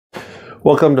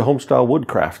Welcome to Homestyle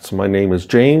Woodcrafts. My name is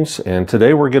James, and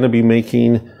today we're going to be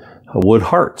making wood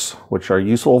hearts, which are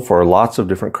useful for lots of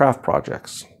different craft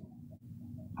projects.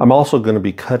 I'm also going to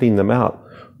be cutting them out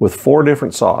with 4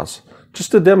 different saws,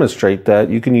 just to demonstrate that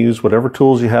you can use whatever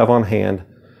tools you have on hand,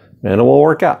 and it will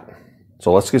work out.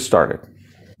 So let's get started.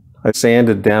 I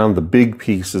sanded down the big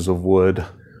pieces of wood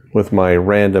with my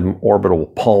random orbital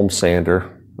palm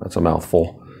sander. That's a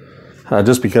mouthful.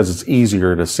 Just because it's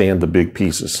easier to sand the big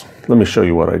pieces. Let me show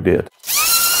you what I did.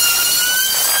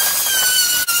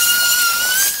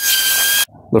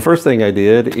 The first thing I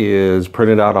did is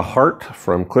printed out a heart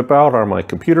from clip out on my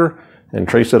computer and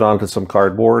traced it onto some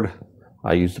cardboard.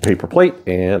 I used a paper plate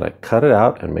and I cut it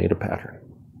out and made a pattern.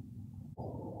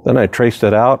 Then I traced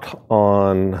it out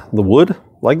on the wood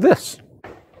like this.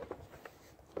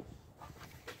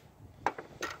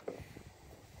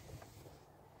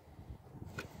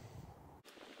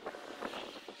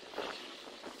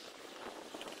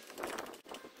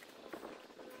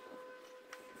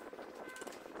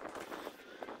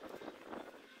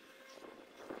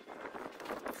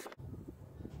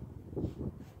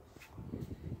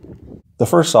 The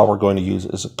first saw we're going to use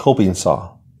is a coping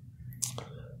saw.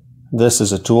 This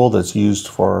is a tool that's used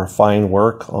for fine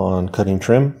work on cutting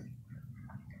trim,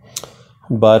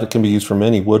 but it can be used for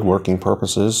many woodworking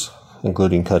purposes,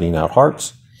 including cutting out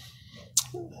hearts.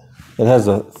 It has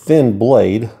a thin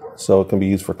blade, so it can be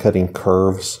used for cutting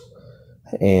curves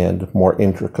and more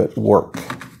intricate work.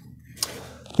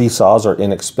 These saws are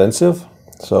inexpensive,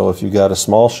 so if you got a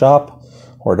small shop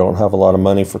or don't have a lot of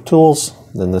money for tools,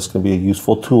 then this can be a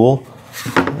useful tool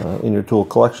in your tool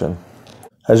collection.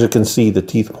 As you can see, the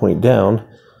teeth point down,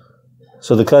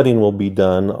 so the cutting will be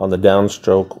done on the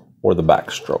downstroke or the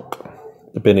backstroke,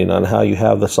 depending on how you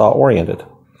have the saw oriented.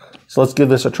 So let's give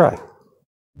this a try.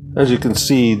 As you can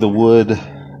see, the wood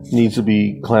needs to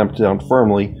be clamped down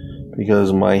firmly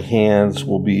because my hands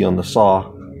will be on the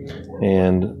saw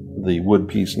and the wood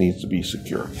piece needs to be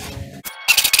secure.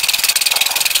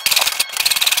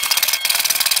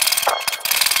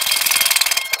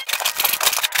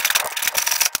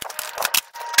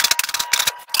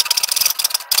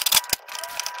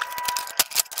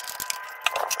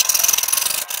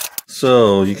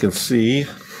 So you can see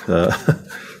it's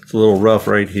a little rough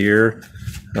right here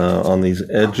on these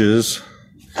edges.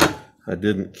 I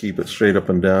didn't keep it straight up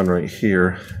and down right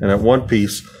here. And at one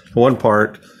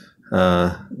part,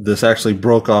 this actually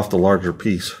broke off the larger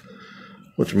piece,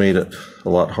 which made it a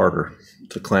lot harder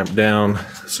to clamp down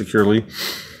securely.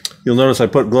 You'll notice I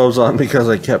put gloves on because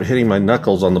I kept hitting my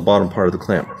knuckles on the bottom part of the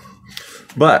clamp.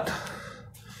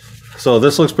 So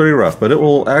this looks pretty rough, but it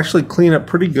will actually clean up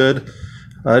pretty good.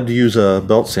 I'd use a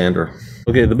belt sander.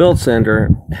 Okay, the belt sander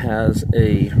has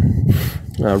a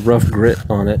rough grit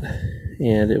on it,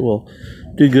 and it will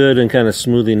do good in kind of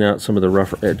smoothing out some of the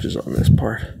rougher edges on this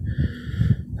part.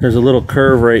 There's a little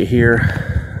curve right here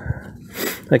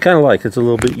I kind of like. It's a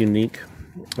little bit unique.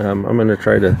 I'm going to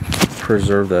try to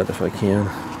preserve that if I can.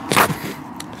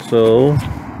 So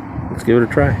let's give it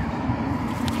a try.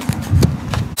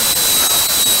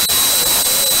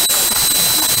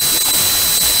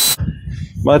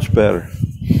 Much better.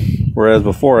 Whereas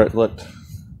before it looked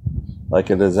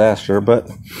like a disaster, but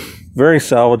very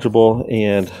salvageable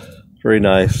and very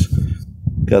nice.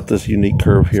 Got this unique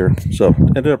curve here, so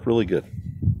ended up really good.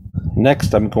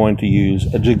 Next, I'm going to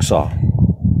use a jigsaw.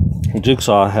 A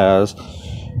jigsaw has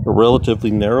a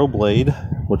relatively narrow blade,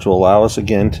 which will allow us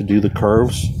again to do the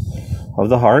curves of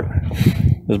the heart.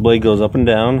 This blade goes up and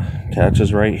down,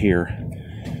 attaches right here.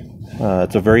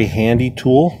 It's a very handy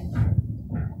tool.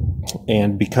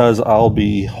 And because I'll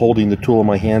be holding the tool in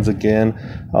my hands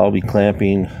again, I'll be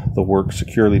clamping the work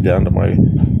securely down to my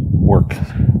work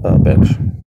bench.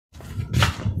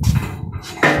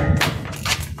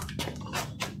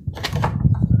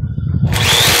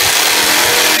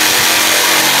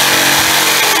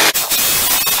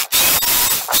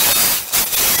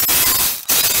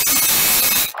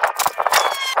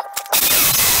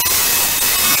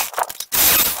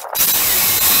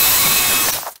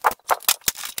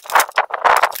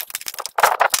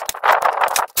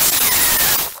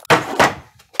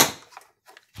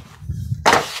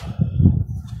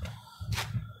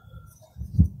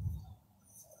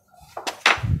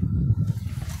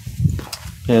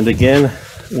 And again,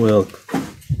 we'll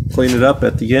clean it up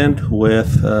at the end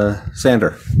with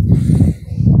sander.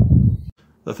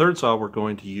 The third saw we're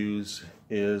going to use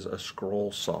is a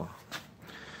scroll saw.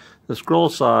 The scroll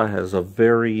saw has a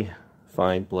very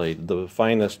fine blade, the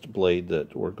finest blade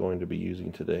that we're going to be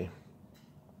using today.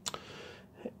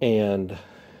 And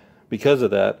because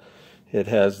of that, it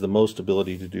has the most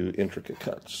ability to do intricate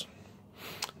cuts.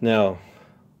 Now,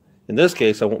 In this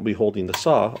case, I won't be holding the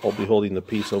saw, I'll be holding the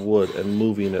piece of wood and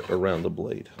moving it around the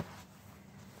blade.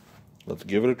 Let's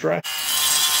give it a try.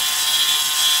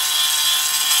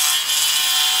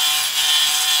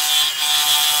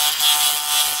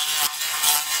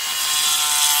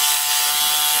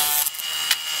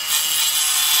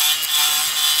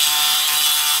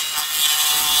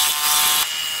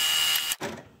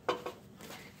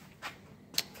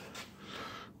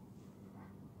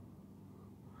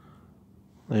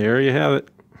 There you have it.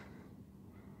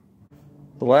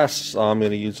 The last saw I'm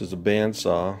going to use is a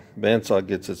bandsaw. Bandsaw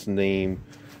gets its name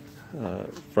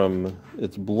from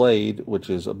its blade, which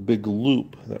is a big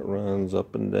loop that runs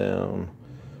up and down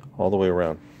all the way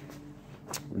around.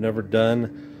 I've never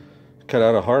done cut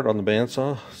out a heart on the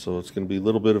bandsaw, so it's going to be a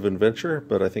little bit of an adventure,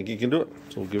 but I think you can do it,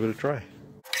 so we'll give it a try.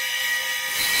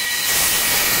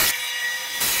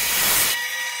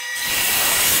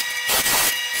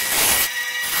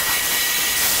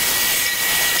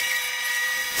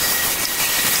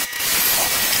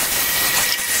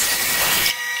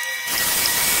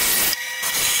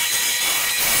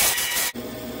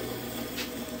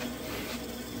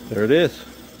 There it is.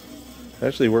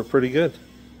 Actually worked pretty good.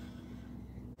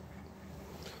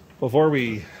 Before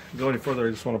we go any further, I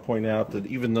just want to point out that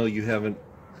even though you haven't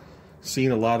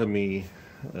seen a lot of me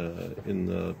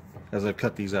as I've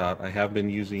cut these out, I have been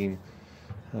using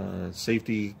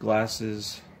safety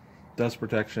glasses, dust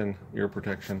protection, ear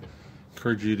protection.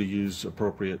 Encourage you to use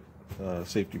appropriate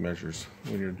safety measures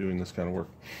when you're doing this kind of work.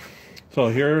 So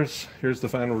here's the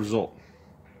final result.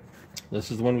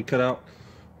 This is the one we cut out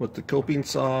with the coping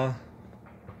saw,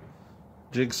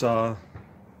 jigsaw,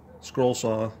 scroll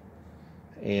saw,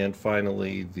 and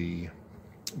finally the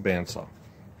bandsaw.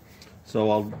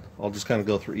 So I'll just kind of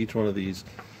go through each one of these.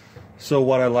 So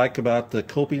what I like about the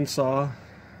coping saw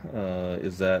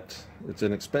is that it's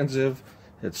inexpensive,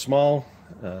 it's small,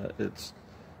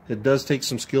 it does take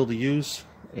some skill to use,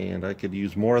 and I could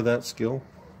use more of that skill,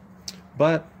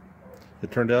 but it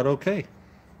turned out okay.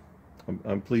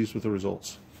 I'm pleased with the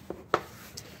results.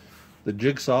 The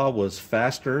jigsaw was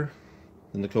faster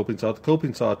than the coping saw. The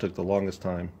coping saw took the longest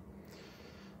time.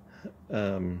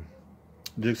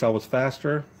 Jigsaw was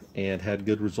faster and had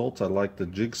good results. I like the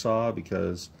jigsaw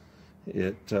because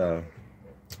it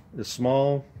is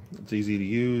small, it's easy to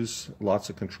use,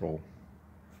 lots of control.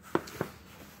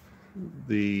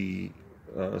 The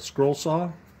scroll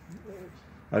saw,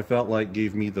 I felt like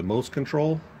gave me the most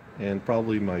control and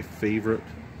probably my favorite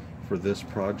for this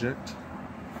project.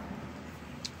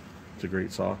 It's a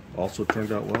great saw. Also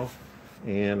turned out well,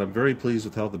 and I'm very pleased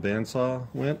with how the bandsaw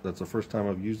went. That's the first time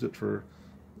I've used it for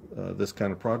this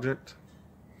kind of project,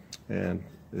 and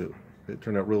it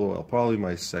turned out really well. Probably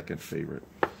my second favorite.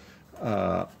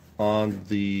 On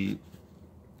the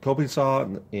coping saw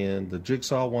and the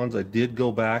jigsaw ones, I did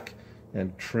go back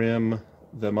and trim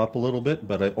them up a little bit,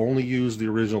 but I only used the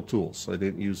original tools. I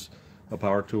didn't use a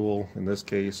power tool in this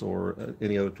case or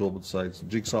any other tool besides the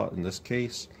jigsaw in this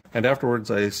case. And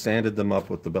afterwards I sanded them up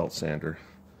with the belt sander.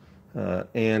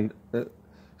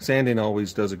 Sanding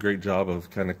always does a great job of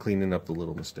kind of cleaning up the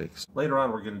little mistakes. Later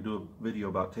on we're going to do a video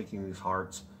about taking these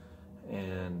hearts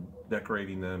and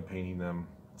decorating them, painting them,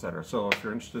 etc. So if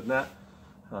you're interested in that,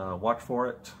 watch for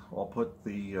it. I'll put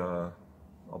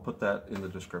that in the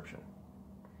description.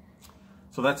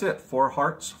 So that's it. 4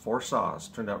 hearts, 4 saws.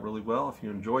 Turned out really well. If you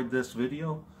enjoyed this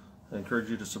video, I encourage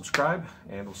you to subscribe,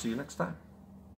 and we'll see you next time.